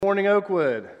Morning,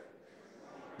 Oakwood.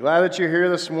 Glad that you're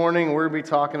here this morning. We're going to be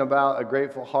talking about a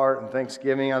grateful heart and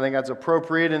Thanksgiving. I think that's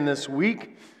appropriate in this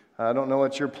week. I don't know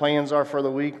what your plans are for the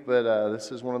week, but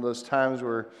this is one of those times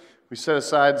where we set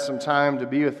aside some time to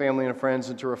be with family and friends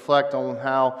and to reflect on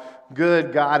how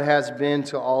good God has been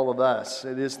to all of us.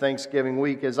 It is Thanksgiving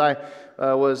week. As I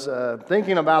was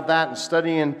thinking about that and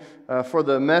studying for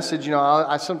the message,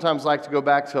 I sometimes like to go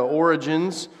back to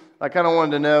origins. I kind of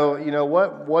wanted to know,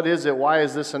 what is it? Why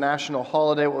is this a national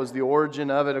holiday? What was the origin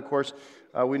of it? Of course,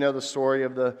 we know the story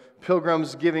of the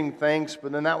pilgrims giving thanks,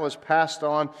 but then that was passed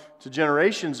on to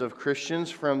generations of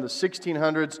Christians from the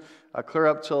 1600s clear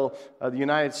up till the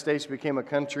United States became a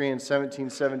country in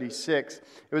 1776. It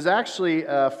was actually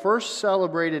first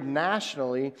celebrated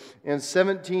nationally in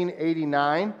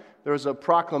 1789. There was a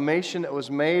proclamation that was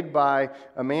made by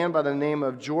a man by the name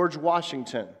of George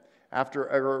Washington, after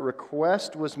a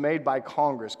request was made by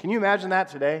Congress. Can you imagine that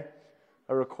today?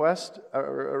 A request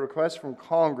from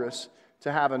Congress to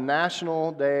have a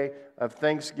national day of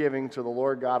thanksgiving to the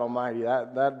Lord God Almighty.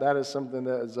 That is something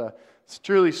that is it's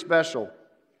truly special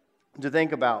to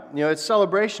think about. Its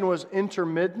celebration was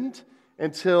intermittent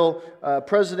until a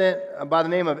president by the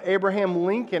name of Abraham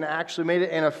Lincoln actually made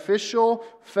it an official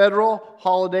federal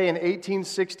holiday in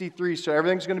 1863. So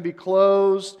everything's going to be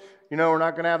closed. We're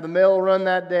not going to have the mail run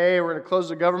that day. We're going to close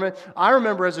the government. I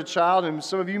remember as a child, and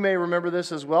some of you may remember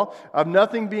this as well, of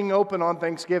nothing being open on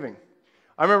Thanksgiving.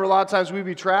 I remember a lot of times we'd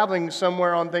be traveling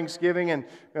somewhere on Thanksgiving, and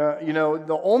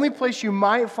the only place you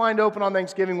might find open on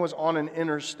Thanksgiving was on an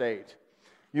interstate.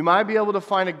 You might be able to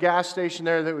find a gas station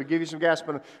there that would give you some gas,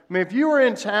 but if you were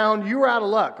in town, you were out of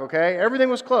luck, okay? Everything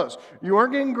was closed. You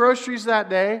weren't getting groceries that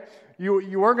day.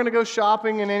 You weren't going to go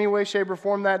shopping in any way, shape, or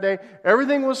form that day.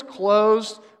 Everything was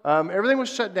closed. Everything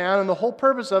was shut down, and the whole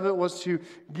purpose of it was to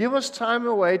give us time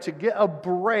away, to get a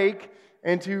break,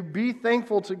 and to be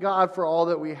thankful to God for all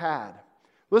that we had.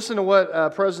 Listen to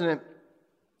what President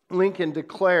Lincoln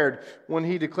declared when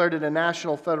he declared it a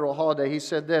national federal holiday. He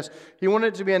said this: he wanted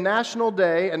it to be a national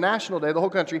day, the whole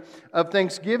country, of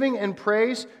thanksgiving and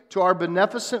praise to our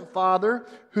beneficent Father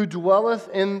who dwelleth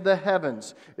in the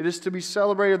heavens. It is to be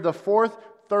celebrated the fourth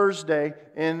Thursday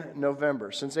in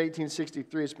November. Since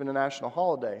 1863, it's been a national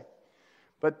holiday.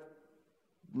 But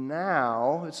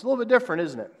now, it's a little bit different,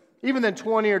 isn't it? Even than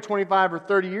 20 or 25 or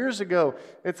 30 years ago,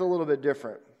 it's a little bit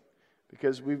different.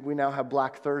 Because we now have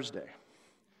Black Thursday.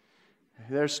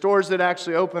 There's stores that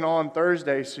actually open on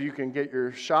Thursday so you can get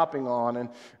your shopping on.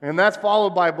 And that's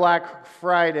followed by Black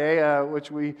Friday,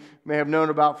 which we may have known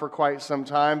about for quite some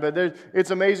time. But it's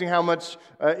amazing how much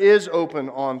is open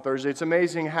on Thursday. It's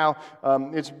amazing how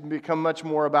it's become much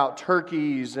more about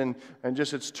turkeys and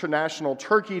just it's National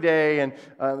Turkey Day and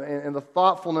the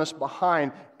thoughtfulness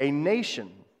behind a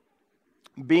nation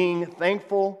being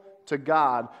thankful to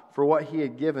God for what He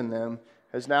had given them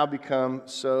has now become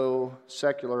so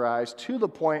secularized to the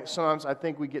point sometimes I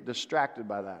think we get distracted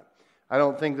by that. I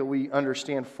don't think that we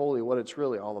understand fully what it's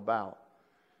really all about.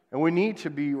 And we need to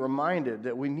be reminded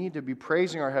that we need to be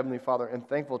praising our Heavenly Father and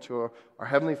thankful to our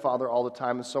Heavenly Father all the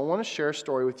time. And so I want to share a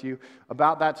story with you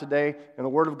about that today in the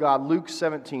Word of God, Luke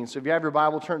 17. So if you have your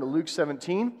Bible, turn to Luke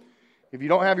 17. If you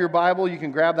don't have your Bible, you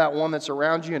can grab that one that's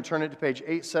around you and turn it to page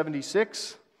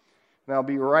 876. And I'll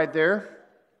be right there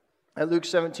at Luke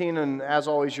 17, and as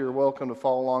always, you're welcome to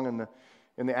follow along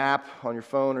in the app on your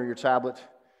phone or your tablet.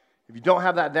 If you don't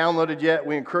have that downloaded yet,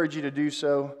 we encourage you to do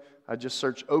so. Just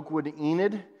search Oakwood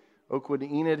Enid,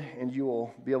 and you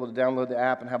will be able to download the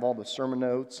app and have all the sermon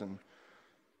notes and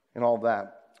all of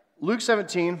that. Luke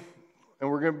 17, and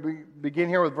we're going to begin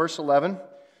here with verse 11.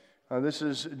 This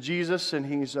is Jesus, and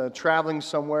he's traveling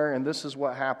somewhere, and this is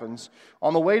what happens.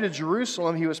 On the way to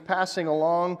Jerusalem, he was passing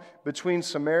along between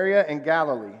Samaria and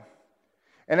Galilee.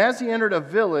 And as he entered a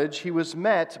village, he was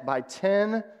met by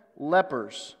 10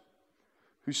 lepers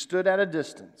who stood at a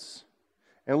distance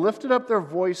and lifted up their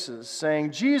voices,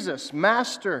 saying, Jesus,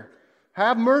 Master,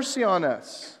 have mercy on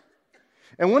us.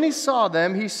 And when he saw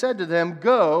them, he said to them,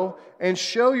 Go and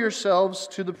show yourselves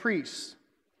to the priests.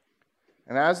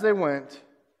 And as they went,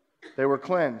 they were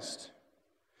cleansed.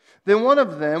 Then one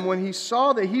of them, when he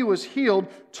saw that he was healed,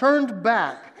 turned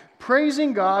back,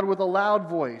 praising God with a loud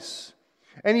voice.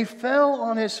 And he fell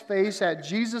on his face at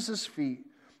Jesus' feet,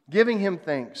 giving him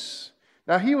thanks.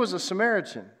 Now he was a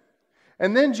Samaritan.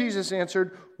 And then Jesus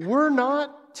answered, Were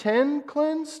not 10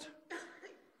 cleansed?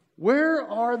 Where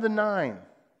are the 9?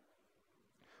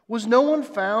 Was no one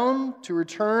found to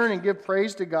return and give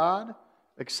praise to God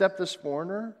except this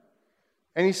foreigner?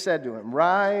 And he said to him,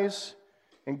 Rise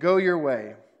and go your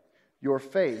way. Your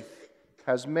faith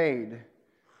has made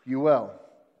you well.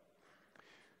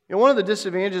 You know, one of the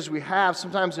disadvantages we have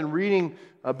sometimes in reading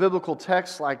a biblical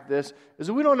text like this is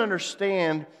that we don't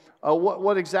understand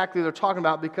what exactly they're talking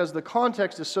about because the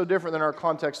context is so different than our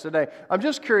context today. I'm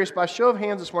just curious, by show of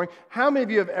hands this morning, how many of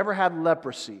you have ever had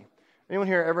leprosy? Anyone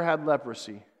here ever had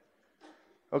leprosy?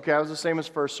 Okay, I was the same as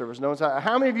first service. No one's had.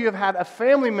 How many of you have had a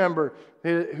family member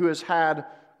who has had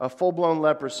a full-blown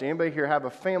leprosy? Anybody here have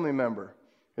a family member?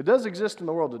 It does exist in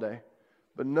the world today,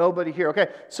 but nobody here. Okay,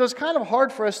 so it's kind of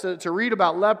hard for us to read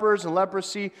about lepers and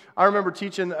leprosy. I remember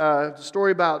teaching a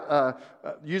story about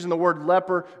using the word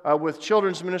leper with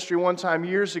children's ministry one time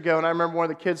years ago, and I remember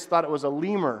one of the kids thought it was a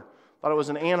lemur. Thought it was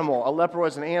an animal. A leper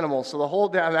was an animal. So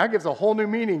that gives a whole new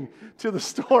meaning to the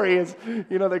story. Is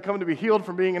they come to be healed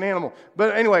from being an animal.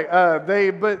 But anyway,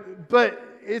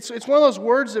 it's one of those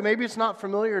words that maybe it's not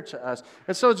familiar to us,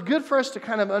 and so it's good for us to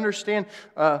kind of understand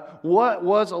what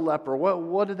was a leper.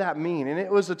 What did that mean? And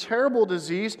it was a terrible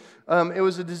disease. It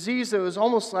was a disease that was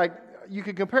almost like, you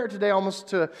could compare it today almost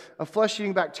to a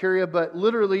flesh-eating bacteria, but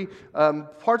literally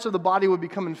parts of the body would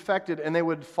become infected and they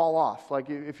would fall off. Like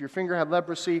if your finger had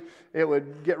leprosy, it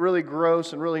would get really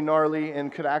gross and really gnarly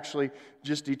and could actually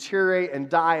just deteriorate and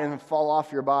die and fall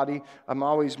off your body. I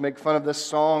always make fun of this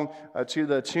song to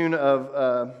the tune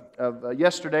of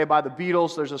Yesterday by the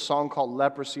Beatles. There's a song called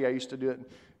Leprosy. I used to do it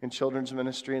in children's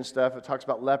ministry and stuff. It talks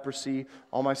about leprosy.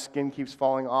 All my skin keeps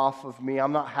falling off of me.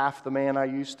 I'm not half the man I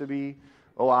used to be.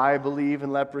 Oh, I believe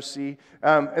in leprosy.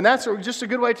 And that's just a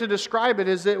good way to describe it,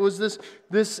 is it was this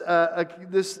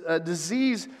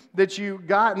disease that you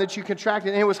got and that you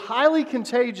contracted, and it was highly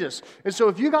contagious. And so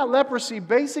if you got leprosy,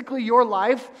 basically your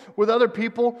life with other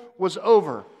people was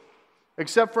over,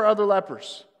 except for other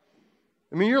lepers.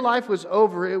 I mean, your life was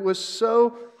over. It was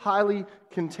so highly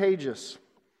contagious.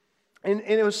 And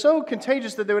it was so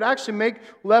contagious that they would actually make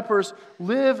lepers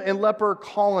live in leper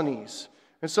colonies.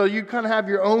 And so you kind of have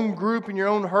your own group and your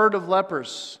own herd of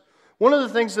lepers. One of the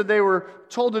things that they were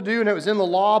told to do, and it was in the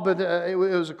law, but it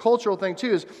was a cultural thing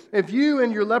too, is if you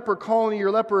and your leper colony,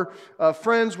 your leper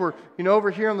friends were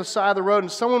over here on the side of the road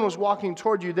and someone was walking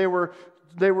toward you, they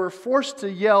were forced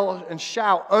to yell and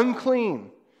shout,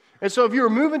 "Unclean." And so if you were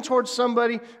moving towards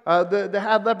somebody that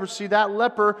had leprosy, that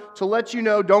leper, to let you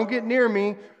know, "Don't get near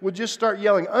me," would just start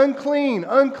yelling, "Unclean,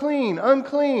 unclean,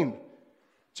 unclean."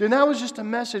 So that was just a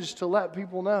message to let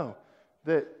people know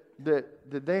that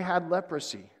they had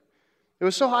leprosy. It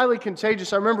was so highly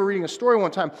contagious. I remember reading a story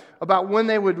one time about when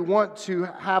they would want to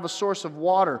have a source of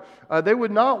water. They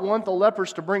would not want the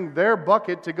lepers to bring their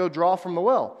bucket to go draw from the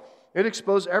well. It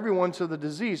exposed everyone to the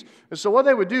disease. And so what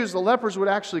they would do is the lepers would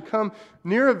actually come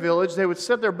near a village. They would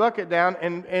set their bucket down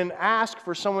and ask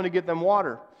for someone to get them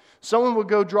water. Someone would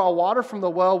go draw water from the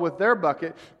well with their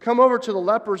bucket, come over to the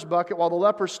leper's bucket while the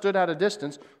leper stood at a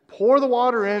distance, pour the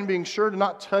water in, being sure to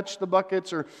not touch the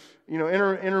buckets or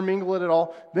intermingle it at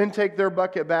all, then take their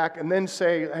bucket back and then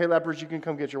say, "Hey, lepers, you can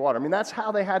come get your water." I mean, that's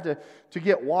how they had to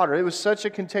get water. It was such a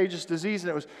contagious disease,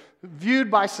 and it was viewed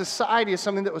by society as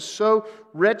something that was so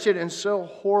wretched and so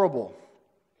horrible.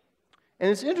 And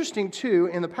it's interesting, too,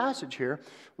 in the passage here,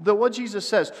 that what Jesus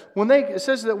says. It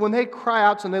says that when they cry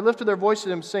out and they lifted their voice to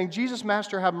him, saying, "Jesus,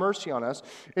 Master, have mercy on us,"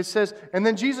 it says, and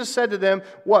then Jesus said to them,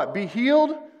 what? "Be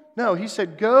healed?" No, he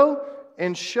said, "Go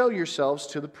and show yourselves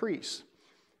to the priests."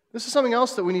 This is something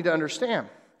else that we need to understand.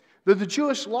 That the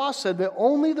Jewish law said that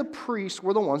only the priests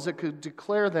were the ones that could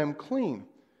declare them clean.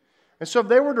 And so if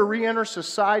they were to re-enter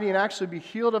society and actually be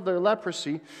healed of their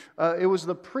leprosy, it was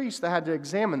the priests that had to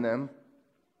examine them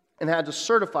and had to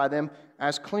certify them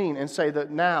as clean and say that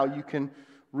now you can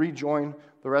rejoin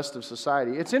the rest of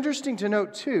society. It's interesting to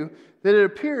note, too, that it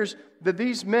appears that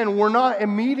these men were not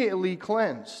immediately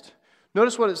cleansed.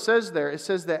 Notice what it says there. It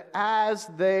says that as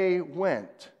they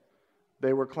went,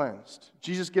 they were cleansed.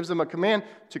 Jesus gives them a command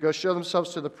to go show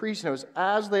themselves to the priest, and it was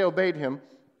as they obeyed him,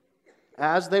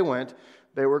 as they went,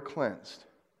 they were cleansed.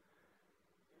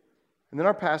 And then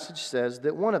our passage says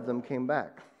that one of them came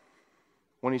back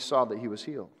when he saw that he was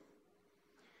healed.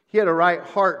 He had a right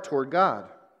heart toward God.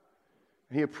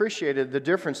 He appreciated the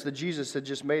difference that Jesus had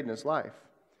just made in his life.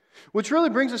 Which really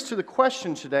brings us to the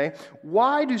question today,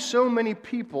 why do so many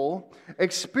people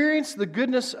experience the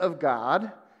goodness of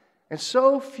God and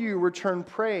so few return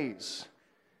praise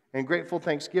and grateful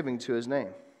thanksgiving to his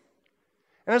name?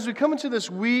 And as we come into this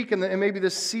week and maybe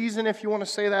this season, if you want to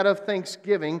say that, of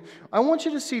Thanksgiving, I want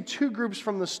you to see two groups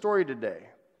from the story today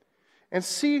and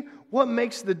see what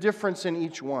makes the difference in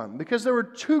each one. Because there were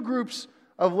two groups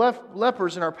of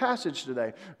lepers in our passage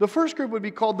today. The first group would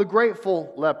be called the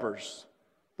grateful lepers.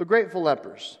 The grateful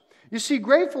lepers. You see,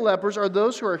 grateful lepers are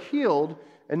those who are healed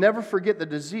and never forget the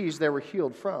disease they were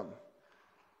healed from.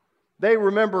 They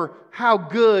remember how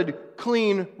good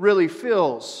clean really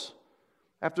feels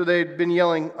after they'd been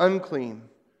yelling unclean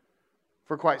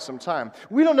for quite some time.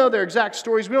 We don't know their exact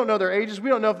stories. We don't know their ages. We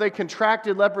don't know if they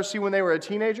contracted leprosy when they were a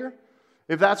teenager,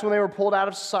 if that's when they were pulled out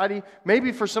of society.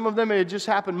 Maybe for some of them it had just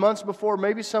happened months before.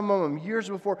 Maybe some of them years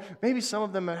before. Maybe some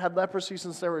of them had had leprosy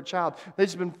since they were a child. They've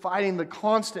just been fighting the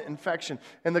constant infection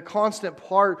and the constant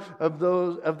part of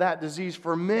that disease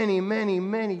for many, many,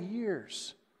 many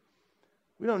years.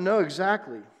 We don't know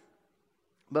exactly,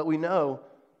 but we know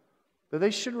that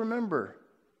they should remember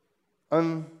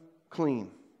unclean.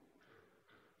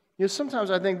 You know, sometimes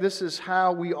I think this is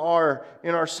how we are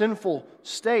in our sinful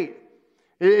state,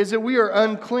 is that we are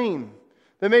unclean.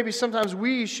 That maybe sometimes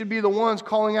we should be the ones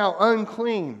calling out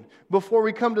unclean before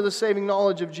we come to the saving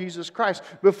knowledge of Jesus Christ,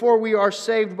 before we are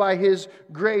saved by His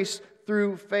grace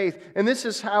through faith. And this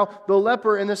is how the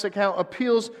leper in this account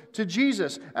appeals to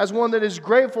Jesus as one that is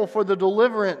grateful for the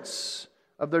deliverance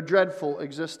of their dreadful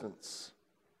existence.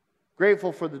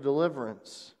 Grateful for the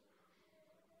deliverance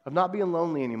of not being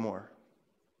lonely anymore,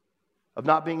 of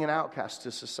not being an outcast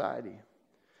to society,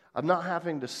 of not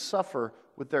having to suffer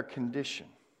with their condition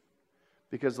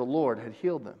because the Lord had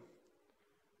healed them.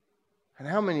 And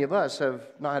how many of us have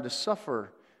not had to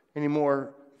suffer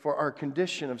anymore for our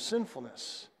condition of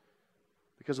sinfulness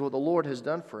because of what the Lord has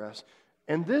done for us?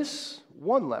 And this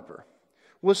one leper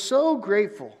was so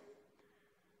grateful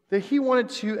that he wanted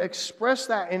to express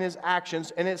that in his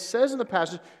actions. And it says in the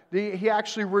passage that he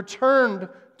actually returned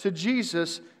to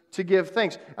Jesus to give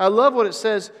thanks. I love what it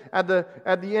says at the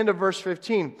end of verse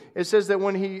 15. It says that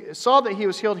when he saw that he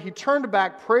was healed, he turned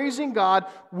back, praising God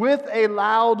with a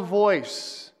loud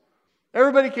voice.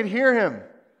 Everybody could hear him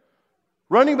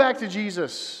running back to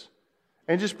Jesus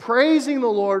and just praising the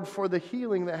Lord for the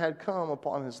healing that had come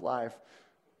upon his life,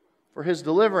 for his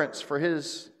deliverance, for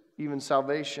his even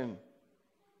salvation.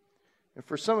 And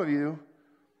for some of you,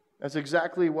 that's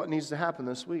exactly what needs to happen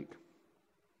this week.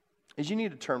 Is you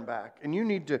need to turn back and you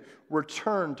need to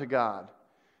return to God.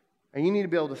 And you need to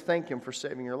be able to thank Him for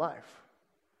saving your life.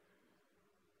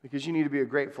 Because you need to be a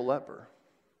grateful leper.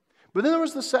 But then there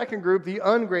was the second group, the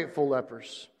ungrateful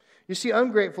lepers. You see,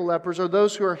 ungrateful lepers are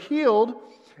those who are healed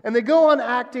and they go on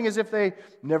acting as if they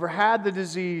never had the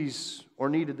disease or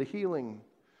needed the healing.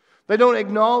 They don't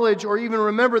acknowledge or even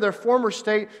remember their former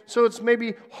state, so it's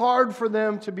maybe hard for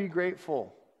them to be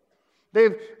grateful.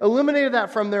 They've eliminated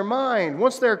that from their mind.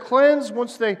 Once they're cleansed,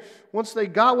 once they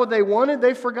got what they wanted,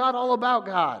 they forgot all about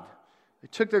God. They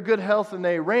took their good health and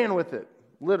they ran with it,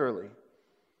 literally.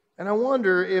 And I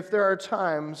wonder if there are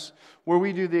times where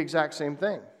we do the exact same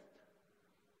thing.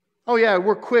 Oh yeah,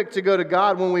 we're quick to go to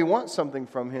God when we want something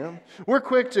from Him. We're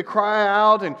quick to cry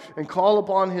out and call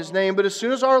upon His name. But as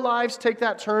soon as our lives take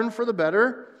that turn for the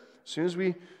better, as soon as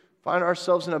we find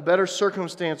ourselves in a better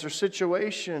circumstance or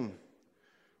situation,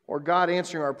 or God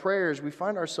answering our prayers, we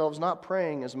find ourselves not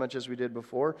praying as much as we did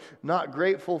before, not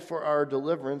grateful for our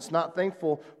deliverance, not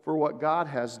thankful for what God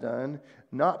has done,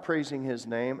 not praising His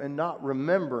name, and not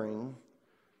remembering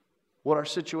what our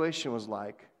situation was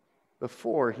like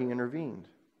before He intervened.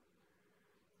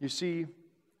 You see,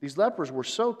 these lepers were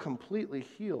so completely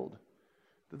healed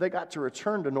that they got to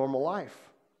return to normal life.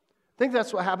 I think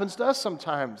that's what happens to us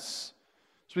sometimes.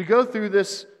 So we go through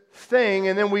this thing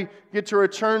and then we get to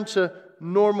return to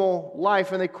normal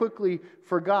life, and they quickly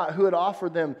forgot who had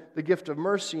offered them the gift of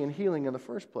mercy and healing in the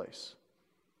first place.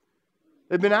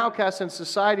 They've been outcasts in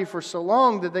society for so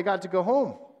long that they got to go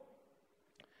home.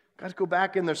 Got to go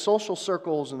back in their social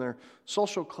circles and their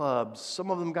social clubs.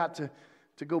 Some of them got to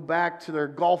go back to their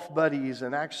golf buddies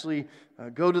and actually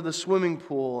go to the swimming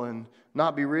pool and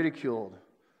not be ridiculed.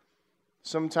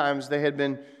 Sometimes they had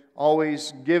been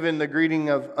always given the greeting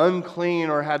of unclean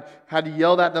or had to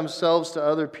yell at themselves to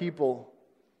other people.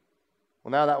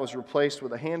 Well, now that was replaced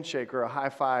with a handshake or a high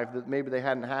five that maybe they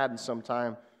hadn't had in some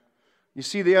time. You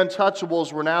see, the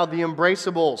untouchables were now the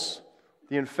embraceables.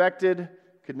 The infected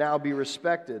could now be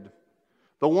respected.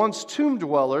 The once tomb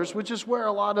dwellers, which is where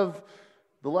a lot of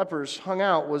the lepers hung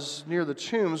out, was near the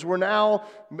tombs, were now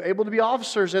able to be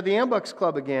officers at the Ambucks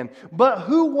Club again. But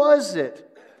who was it?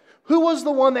 Who was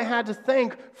the one they had to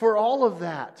thank for all of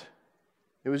that?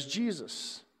 It was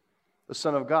Jesus, the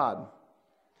Son of God.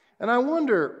 And I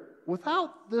wonder,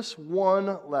 without this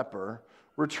one leper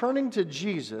returning to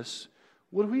Jesus,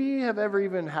 would we have ever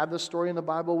even had this story in the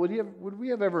Bible? Would we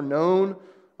have ever known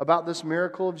about this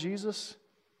miracle of Jesus?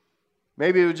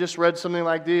 Maybe we just read something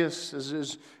like this.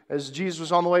 As Jesus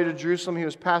was on the way to Jerusalem, he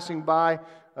was passing by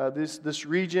this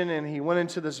region, and he went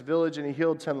into this village and he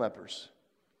healed 10 lepers.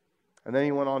 And then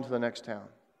he went on to the next town.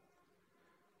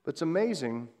 But it's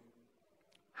amazing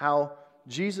how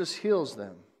Jesus heals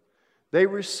them. They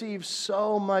receive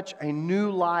so much a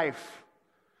new life,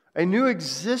 a new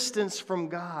existence from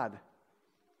God.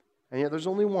 And yet there's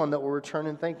only one that will return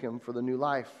and thank Him for the new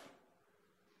life.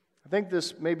 I think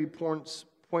this maybe points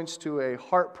to a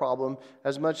heart problem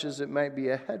as much as it might be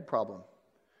a head problem.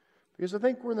 Because I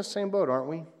think we're in the same boat, aren't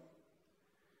we?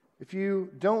 If you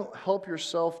don't help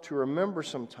yourself to remember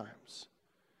sometimes,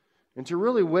 and to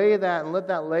really weigh that and let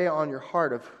that lay on your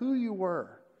heart of who you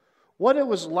were, what it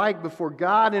was like before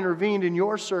God intervened in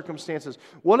your circumstances,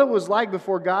 what it was like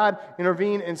before God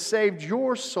intervened and saved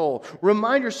your soul.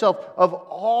 Remind yourself of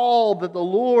all that the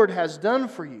Lord has done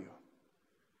for you.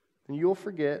 And you'll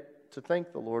forget to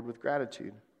thank the Lord with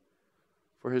gratitude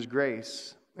for His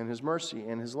grace and His mercy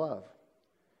and His love.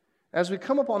 As we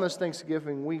come upon this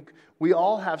Thanksgiving week, we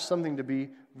all have something to be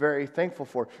very thankful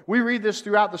for. We read this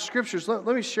throughout the Scriptures. Let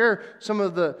me share some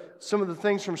of the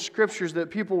things from Scriptures that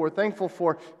people were thankful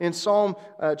for. In Psalm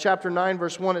chapter 9,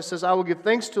 verse 1, it says, "I will give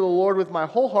thanks to the Lord with my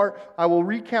whole heart. I will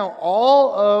recount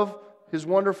all of His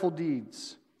wonderful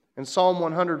deeds." In Psalm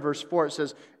 100, verse 4, it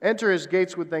says, "Enter His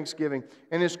gates with thanksgiving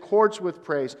and His courts with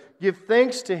praise. Give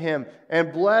thanks to Him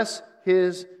and bless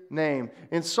His name."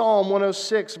 In Psalm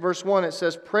 106, verse 1, it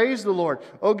says, "Praise the Lord.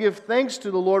 Oh, give thanks to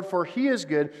the Lord, for He is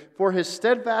good, for His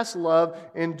steadfast love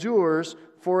endures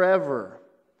forever."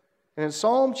 And in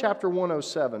Psalm chapter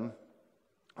 107,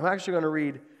 I'm actually going to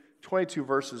read 22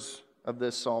 verses of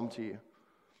this psalm to you.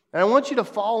 And I want you to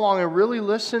follow along and really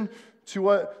listen to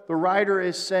what the writer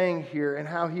is saying here and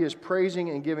how he is praising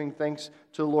and giving thanks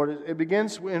to the Lord. It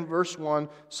begins in verse 1,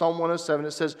 Psalm 107.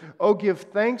 It says, "Oh, give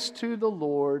thanks to the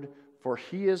Lord, for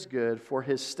He is good, for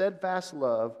His steadfast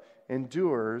love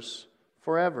endures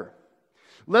forever.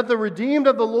 Let the redeemed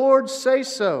of the Lord say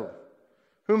so,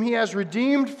 whom He has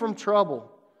redeemed from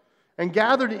trouble, and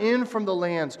gathered in from the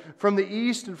lands, from the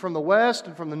east and from the west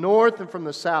and from the north and from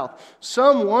the south.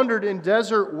 Some wandered in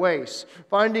desert wastes,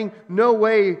 finding no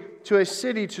way to a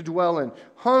city to dwell in,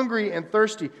 hungry and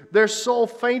thirsty. Their soul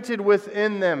fainted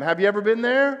within them." Have you ever been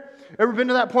there? Ever been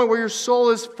to that point where your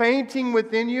soul is fainting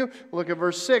within you? Look at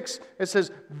verse 6. It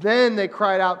says, "Then they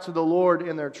cried out to the Lord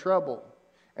in their trouble,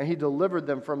 and He delivered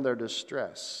them from their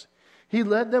distress. He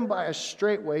led them by a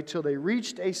straight way till they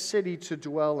reached a city to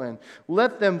dwell in.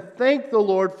 Let them thank the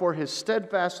Lord for His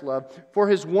steadfast love, for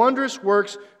His wondrous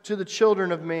works to the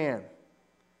children of man."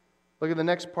 Look at the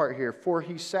next part here. "For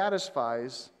He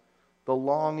satisfies the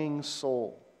longing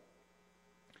soul.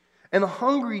 And the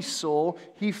hungry soul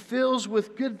He fills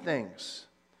with good things.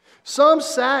 Some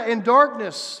sat in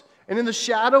darkness and in the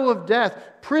shadow of death,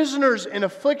 prisoners in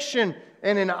affliction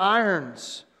and in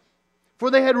irons. For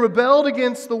they had rebelled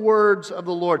against the words of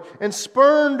the Lord and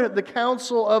spurned the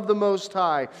counsel of the Most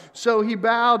High. So He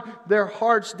bowed their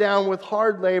hearts down with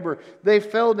hard labor. They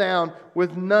fell down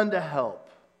with none to help."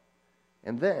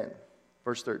 And then,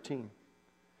 verse 13,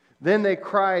 "Then they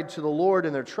cried to the Lord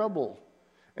in their trouble,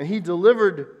 and He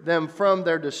delivered them from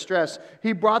their distress.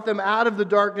 He brought them out of the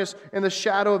darkness and the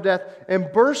shadow of death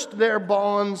and burst their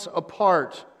bonds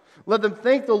apart. Let them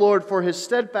thank the Lord for His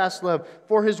steadfast love,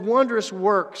 for His wondrous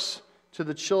works to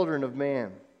the children of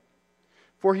man.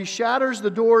 For He shatters the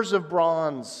doors of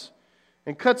bronze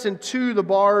and cuts in two the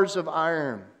bars of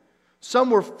iron. Some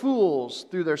were fools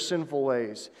through their sinful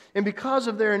ways, and because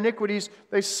of their iniquities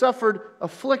they suffered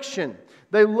affliction.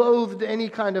 They loathed any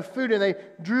kind of food, and they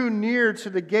drew near to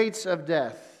the gates of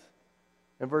death."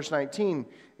 In verse 19,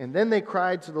 "And then they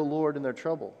cried to the Lord in their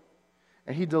trouble,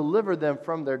 and He delivered them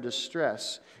from their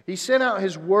distress. He sent out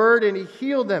His word, and He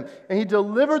healed them, and He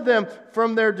delivered them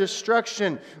from their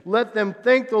destruction. Let them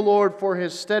thank the Lord for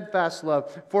His steadfast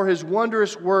love, for His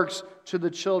wondrous works to the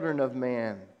children of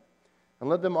man. And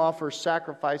let them offer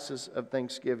sacrifices of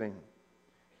thanksgiving,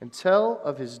 and tell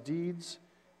of His deeds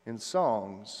in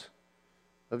songs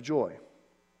of joy."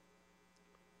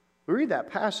 We read that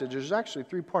passage. There's actually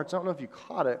three parts. I don't know if you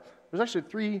caught it. There's actually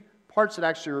three parts that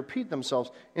actually repeat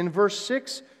themselves. In verse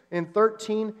 6, in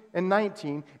 13, and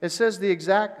 19, it says the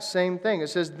exact same thing. It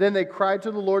says, "Then they cried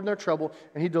to the Lord in their trouble,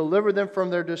 and He delivered them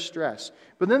from their distress."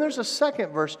 But then there's a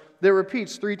second verse that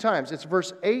repeats three times. It's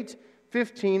verse 8,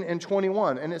 15, and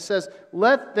 21. And it says,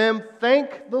 "Let them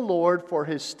thank the Lord for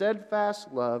His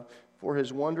steadfast love, for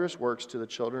His wondrous works to the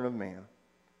children of man."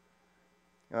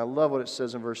 And I love what it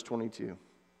says in verse 22.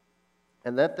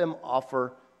 "And let them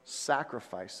offer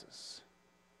sacrifices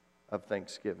of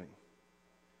thanksgiving,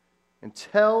 and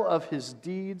tell of His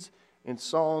deeds in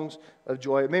songs of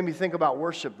joy." It made me think about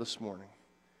worship this morning.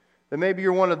 That maybe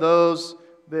you're one of those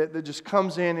that just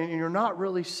comes in and you're not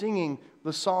really singing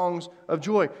the songs of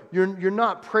joy. You're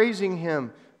not praising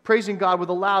Him praising God with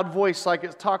a loud voice like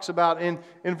it talks about in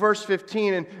verse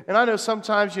 15. And I know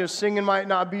sometimes, singing might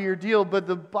not be your deal, but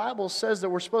the Bible says that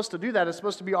we're supposed to do that. It's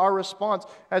supposed to be our response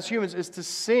as humans, is to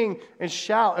sing and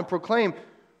shout and proclaim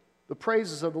the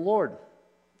praises of the Lord.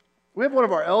 We have one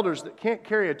of our elders that can't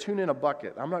carry a tune in a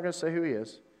bucket. I'm not going to say who he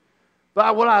is.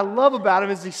 But what I love about him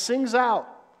is he sings out.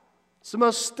 It's the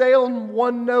most stale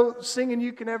one-note singing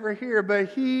you can ever hear, but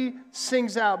he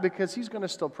sings out because he's going to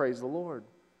still praise the Lord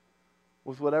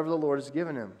with whatever the Lord has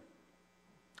given him.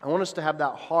 I want us to have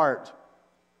that heart.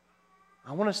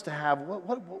 I want us to have,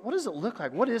 what does it look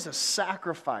like? What is a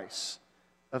sacrifice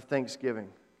of thanksgiving?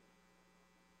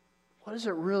 What does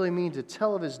it really mean to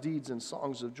tell of his deeds in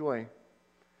songs of joy?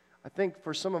 I think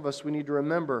for some of us, we need to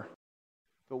remember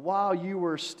that while you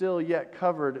were still yet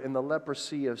covered in the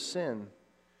leprosy of sin,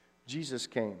 Jesus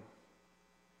came.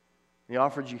 He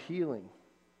offered you healing.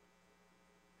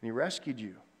 And he rescued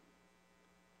you.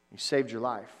 He saved your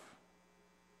life.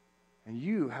 And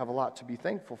you have a lot to be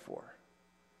thankful for.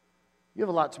 You have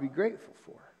a lot to be grateful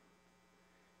for.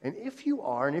 And if you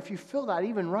are, and if you feel that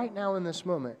even right now in this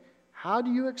moment, how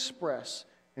do you express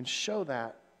and show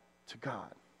that to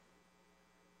God?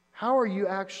 How are you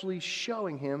actually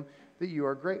showing him that you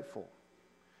are grateful?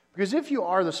 Because if you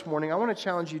are this morning, I want to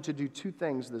challenge you to do two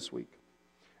things this week.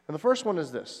 And the first one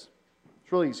is this.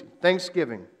 It's real easy.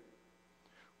 Thanksgiving.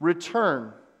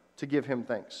 Return to give him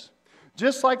thanks.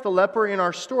 Just like the leper in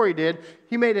our story did,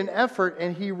 he made an effort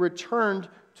and he returned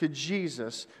to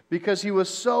Jesus because he was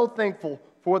so thankful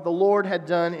for what the Lord had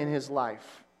done in his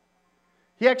life.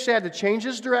 He actually had to change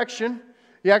his direction.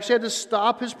 He actually had to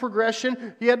stop his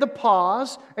progression. He had to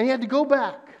pause and he had to go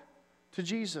back to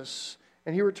Jesus,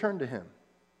 and he returned to him.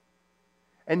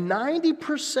 And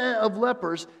 90% of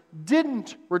lepers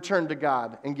didn't return to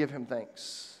God and give him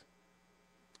thanks.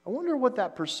 I wonder what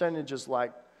that percentage is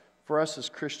like for us as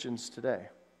Christians today.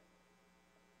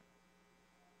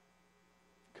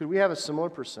 Could we have a similar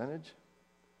percentage?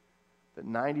 That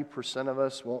 90% of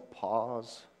us won't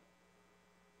pause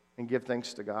and give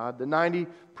thanks to God? That 90%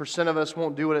 of us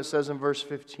won't do what it says in verse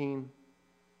 15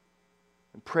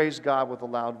 and praise God with a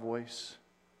loud voice?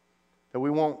 That we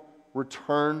won't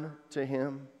return to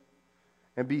him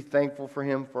and be thankful for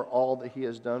him for all that he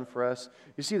has done for us?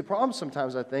 You see, the problem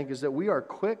sometimes, I think, is that we are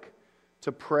quick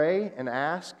to pray and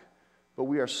ask, but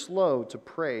we are slow to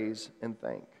praise and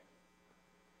thank.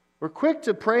 We're quick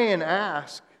to pray and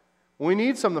ask when we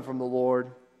need something from the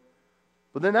Lord,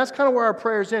 but then that's kind of where our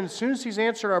prayers end. As soon as he's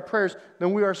answered our prayers,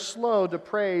 then we are slow to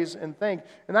praise and thank.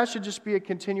 And that should just be a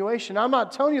continuation. I'm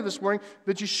not telling you this morning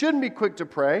that you shouldn't be quick to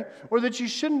pray or that you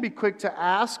shouldn't be quick to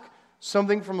ask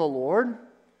something from the Lord.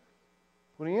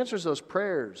 When he answers those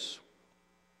prayers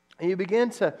and you begin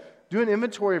to do an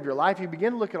inventory of your life, you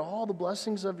begin to look at all the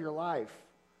blessings of your life,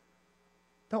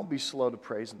 don't be slow to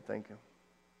praise and thank him.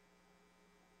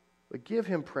 But give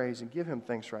him praise and give him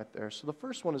thanks right there. So the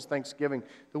first one is thanksgiving,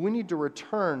 that we need to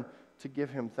return to give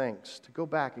him thanks, to go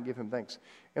back and give him thanks.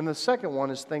 And the second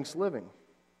one is thanks-living.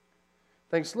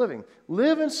 Thanks-living.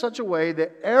 Live in such a way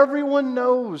that everyone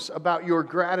knows about your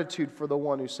gratitude for the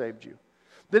one who saved you.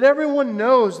 That everyone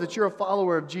knows that you're a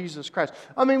follower of Jesus Christ.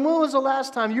 I mean, when was the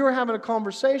last time you were having a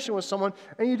conversation with someone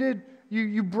and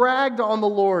you bragged on the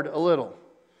Lord a little?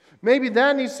 Maybe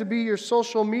that needs to be your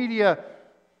social media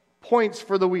points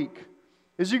for the week.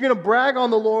 Is you're going to brag on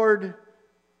the Lord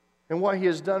and what he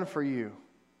has done for you,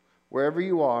 wherever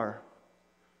you are,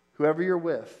 whoever you're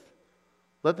with.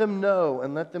 Let them know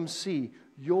and let them see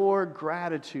your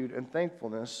gratitude and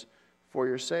thankfulness for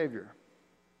your Savior.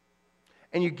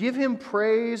 And you give him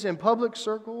praise in public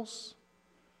circles,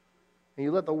 and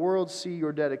you let the world see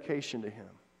your dedication to him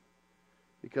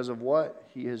because of what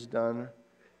he has done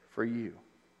for you.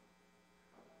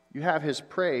 You have his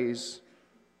praise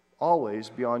always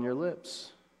be on your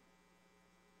lips.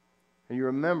 And you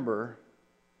remember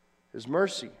his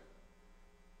mercy,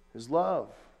 his love,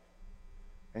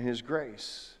 and his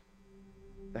grace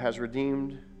that has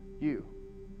redeemed you.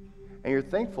 And you're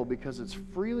thankful because it's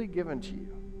freely given to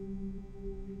you.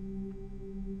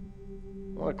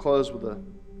 I want to close with a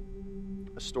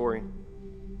story.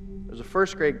 There's a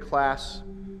first grade class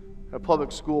at a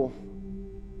public school,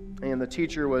 and the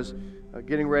teacher was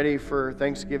getting ready for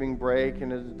Thanksgiving break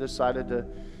and had decided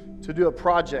to do a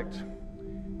project.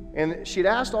 And she'd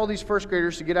asked all these first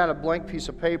graders to get out a blank piece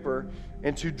of paper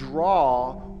and to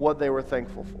draw what they were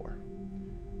thankful for.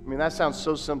 I mean, that sounds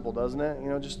so simple, doesn't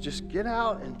it? Just get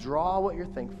out and draw what you're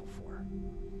thankful for.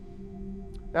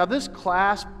 Now, this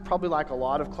class, probably like a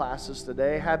lot of classes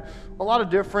today, had a lot of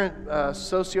different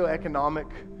socioeconomic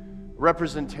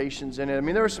representations in it. I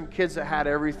mean, there were some kids that had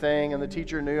everything, and the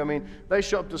teacher knew. I mean, they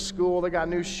show up to school, they got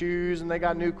new shoes, and they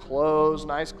got new clothes,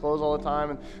 nice clothes all the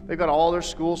time, and they've got all their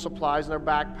school supplies in their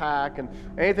backpack, and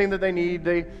anything that they need,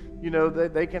 they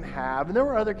can have. And there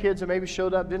were other kids that maybe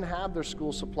showed up, didn't have their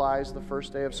school supplies the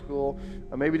first day of school,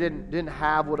 or maybe didn't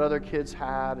have what other kids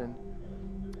had, and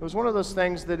it was one of those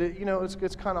things that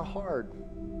it's kind of hard.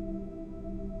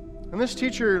 And this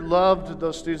teacher loved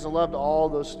those students and loved all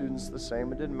those students the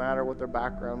same. It didn't matter what their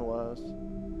background was.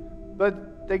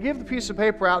 But they give the piece of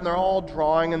paper out, and they're all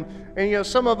drawing. And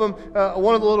some of them,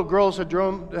 one of the little girls had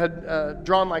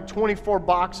drawn like 24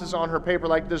 boxes on her paper,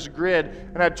 like this grid,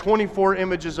 and had 24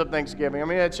 images of Thanksgiving. I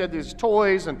mean, she had these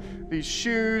toys and these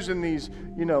shoes and these,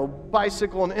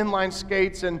 bicycle and inline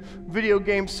skates and video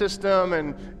game system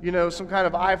and, some kind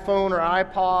of iPhone or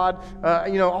iPod.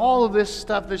 All of this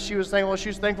stuff that she was thankful. She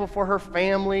was thankful for her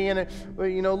family, and it,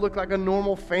 looked like a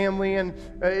normal family, and,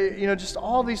 just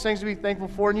all these things to be thankful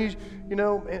for.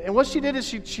 And what she did is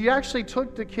she actually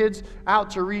took the kids out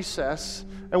to recess.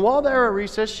 And while they were at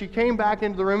recess, she came back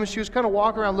into the room, and she was kind of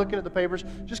walking around looking at the papers,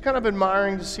 just kind of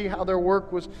admiring to see how their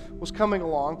work was coming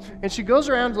along. And she goes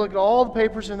around to look at all the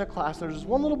papers in the class, and there's this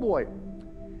one little boy.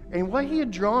 And what he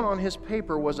had drawn on his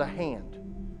paper was a hand.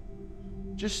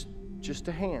 Just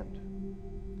a hand.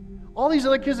 All these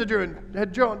other kids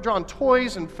had drawn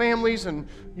toys and families and,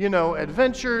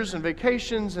 adventures and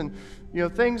vacations and,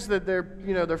 things that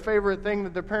their favorite thing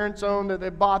that their parents owned that they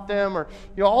bought them, or,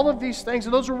 all of these things.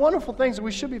 And those are wonderful things, and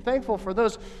we should be thankful for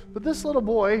those. But this little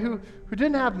boy who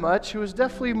didn't have much, who was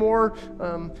definitely more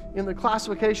in the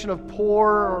classification of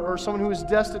poor or someone who was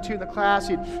destitute in the class,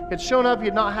 he had shown up, he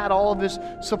had not had all of his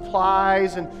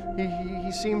supplies, and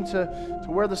he seemed to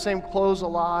wear the same clothes a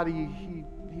lot.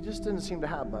 He just didn't seem to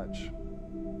have much.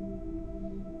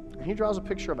 And he draws a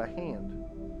picture of a hand.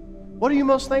 What are you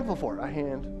most thankful for? A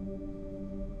hand.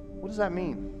 What does that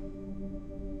mean?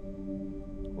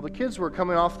 Well, the kids were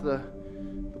coming off the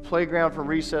playground from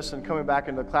recess and coming back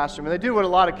into the classroom, and they do what a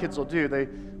lot of kids will do. They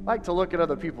like to look at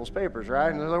other people's papers,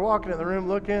 right? And they're walking in the room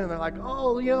looking, and they're like,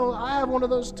 oh, I have one of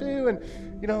those too, and,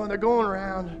 and they're going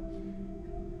around.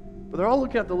 But they're all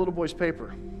looking at the little boy's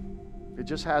paper. It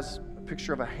just has a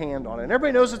picture of a hand on it. And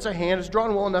everybody knows it's a hand. It's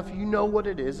drawn well enough. You know what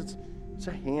it is. It's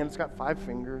a hand. It's got 5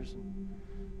 fingers.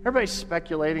 Everybody's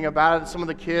speculating about it. Some of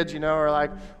the kids, are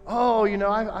like,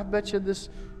 I bet you this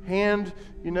hand,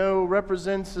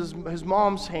 represents his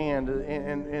mom's hand.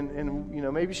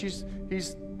 And maybe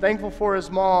he's thankful for his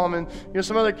mom. And,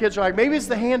 some other kids are like, maybe it's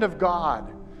the hand of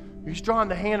God. He's drawing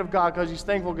the hand of God because he's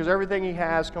thankful because everything he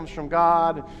has comes from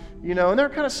God. And they're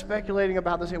kind of speculating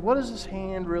about this. What does this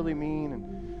hand really mean?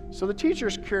 And so the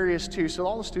teacher's curious too. So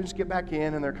all the students get back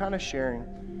in, and they're kind of sharing.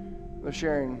 They're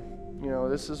sharing,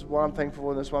 this is what I'm thankful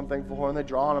for, this is what I'm thankful for, and they're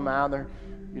drawing them out. And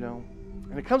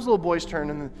it comes to the little boy's turn,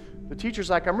 and the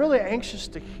teacher's like, I'm really anxious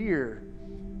to hear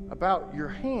about your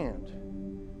hand.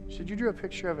 She said, you drew a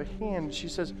picture of a hand. And she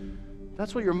says,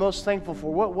 that's what you're most thankful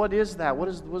for. What is that? What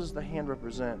does the hand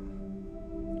represent?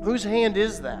 Whose hand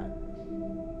is that?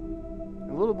 And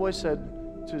the little boy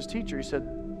said to his teacher, he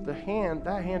said, that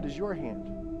hand is your hand.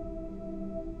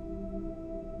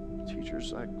 The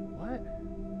teacher's like, what?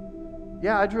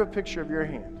 Yeah, I drew a picture of your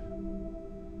hand.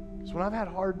 Because when I've had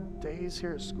hard days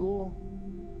here at school,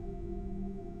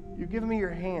 you've given me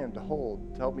your hand to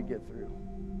hold, to help me get through.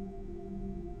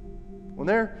 When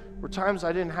there were times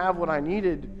I didn't have what I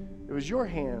needed, it was your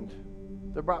hand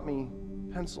that brought me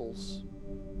pencils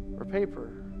or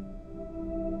paper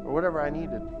or whatever I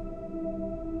needed.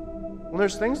 When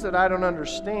there's things that I don't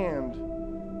understand,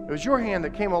 it was your hand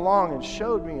that came along and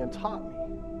showed me and taught me.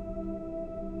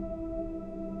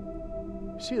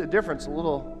 You see the difference a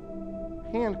little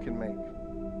hand can make.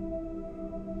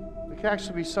 It can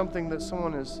actually be something that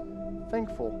someone is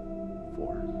thankful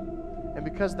for. And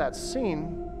because that's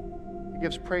seen, it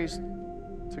gives praise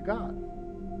to God.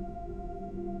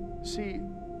 See,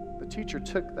 the teacher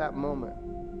took that moment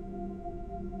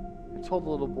and told the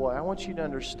little boy, I want you to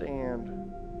understand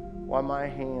why my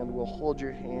hand will hold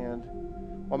your hand,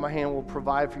 why my hand will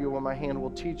provide for you, why my hand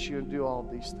will teach you and do all of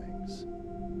these things.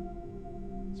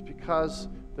 It's because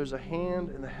there's a hand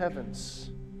in the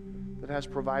heavens that has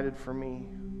provided for me.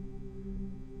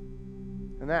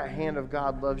 And that hand of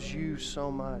God loves you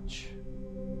so much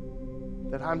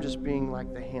that I'm just being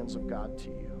like the hands of God to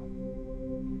you.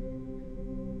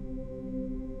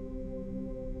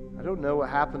 I don't know what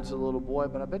happened to the little boy,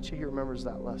 but I bet you he remembers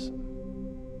that lesson.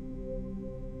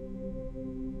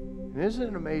 And isn't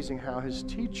it amazing how his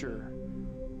teacher,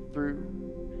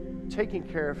 through taking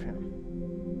care of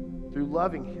him, through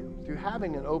loving him, through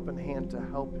having an open hand to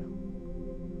help him,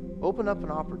 opened up an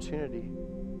opportunity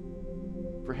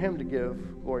for him to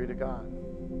give glory to God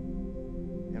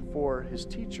and for his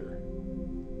teacher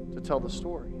to tell the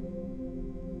story.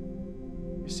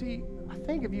 You see, I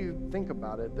think if you think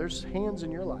about it, there's hands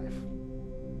in your life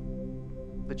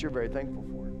that you're very thankful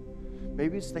for.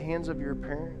 Maybe it's the hands of your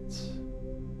parents.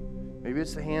 Maybe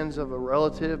it's the hands of a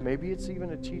relative. Maybe it's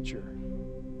even a teacher.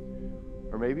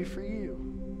 Or maybe for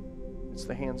you, it's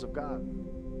the hands of God.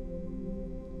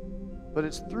 But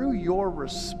it's through your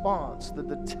response that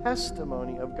the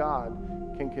testimony of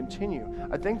God can continue.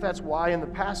 I think that's why in the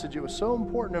passage it was so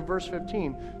important in verse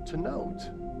 15 to note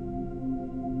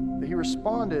that he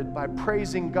responded by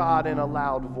praising God in a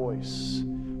loud voice.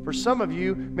 For some of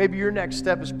you, maybe your next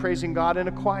step is praising God in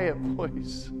a quiet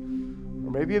voice,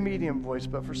 or maybe a medium voice.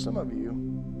 But for some of you,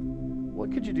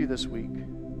 what could you do this week?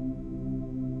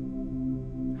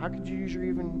 How could you use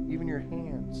even your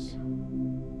hands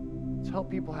to help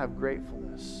people have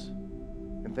gratefulness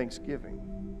and thanksgiving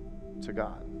to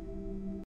God?